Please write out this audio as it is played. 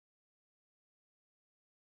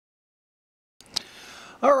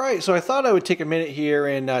Alright, so I thought I would take a minute here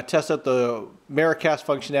and test out the Miracast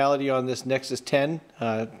functionality on this Nexus 10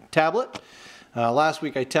 tablet. Last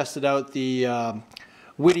week I tested out the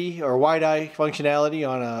WiDI or WiDI functionality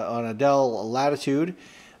on a Dell Latitude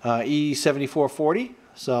E7440.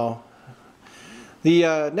 So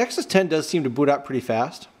the Nexus 10 does seem to boot up pretty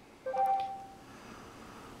fast.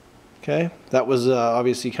 Okay, that was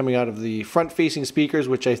obviously coming out of the front-facing speakers,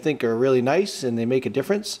 which I think are really nice and they make a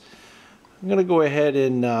difference. I'm going to go ahead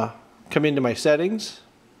and come into my settings,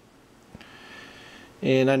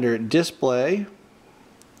 and under display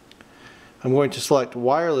I'm going to select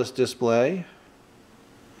wireless display,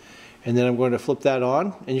 and then I'm going to flip that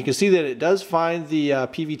on, and you can see that it does find the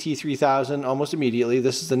PVT3000 almost immediately.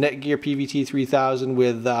 This is the Netgear PVT3000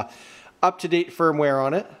 with up-to-date firmware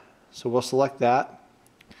on it, so we'll select that.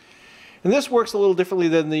 And this works a little differently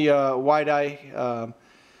than the WiDI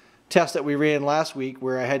test that we ran last week,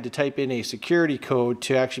 where I had to type in a security code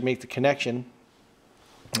to actually make the connection.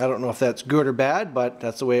 I don't know if that's good or bad, but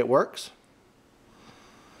that's the way it works.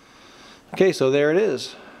 Okay, so there it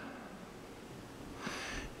is.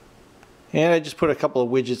 And I just put a couple of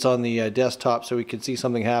widgets on the desktop so we could see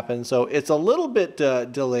something happen. So it's a little bit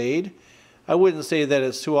delayed. I wouldn't say that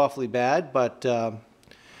it's too awfully bad, but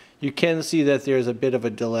you can see that there's a bit of a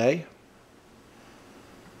delay.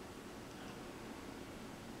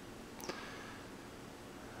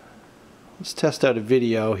 Let's test out a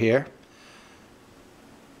video here.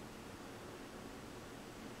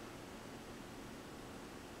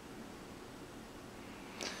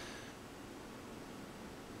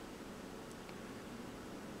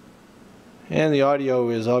 And the audio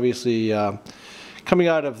is obviously coming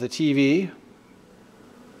out of the TV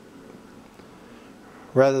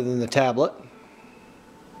rather than the tablet.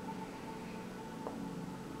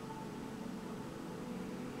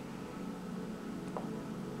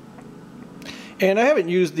 And I haven't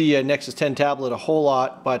used the Nexus 10 tablet a whole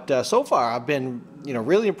lot, but so far I've been,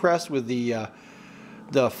 really impressed with the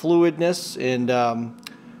fluidness and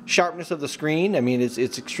sharpness of the screen. I mean, it's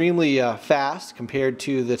extremely fast compared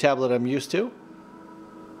to the tablet I'm used to.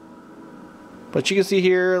 But you can see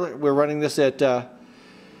here we're running this at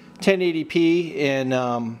 1080p,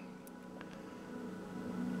 and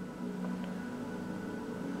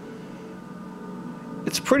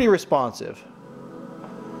it's pretty responsive.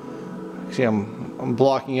 See, I'm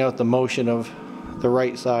blocking out the motion of the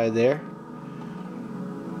right side there.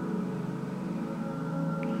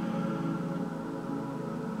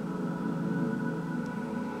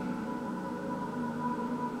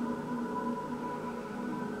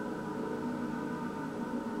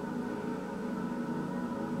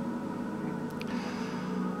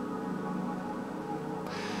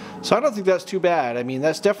 So I don't think that's too bad. I mean,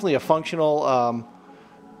 that's definitely a functional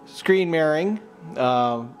screen mirroring.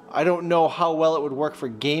 I don't know how well it would work for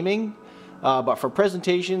gaming, but for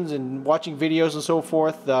presentations and watching videos and so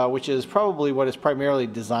forth, which is probably what it's primarily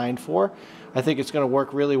designed for, I think it's going to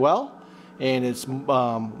work really well, and it's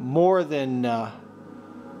more than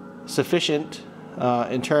sufficient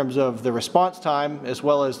in terms of the response time, as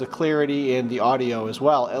well as the clarity and the audio as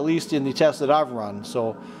well, at least in the tests that I've run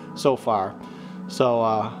so far. So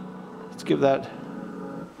let's give that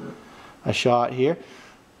a shot here.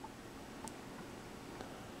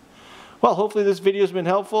 Well, hopefully this video has been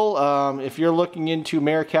helpful. If you're looking into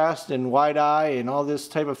Miracast and WiDI and all this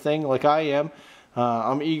type of thing like I am,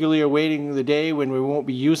 I'm eagerly awaiting the day when we won't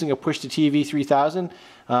be using a push-to-TV 3000.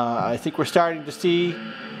 I think we're starting to see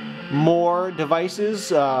more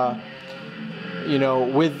devices, with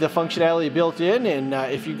the functionality built in. And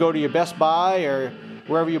if you go to your Best Buy or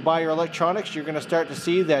wherever you buy your electronics, you're going to start to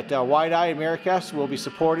see that WiDI and Miracast will be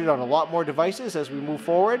supported on a lot more devices as we move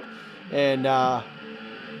forward. And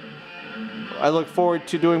I look forward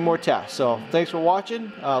to doing more tests. So thanks for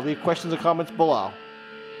watching. Leave questions and comments below.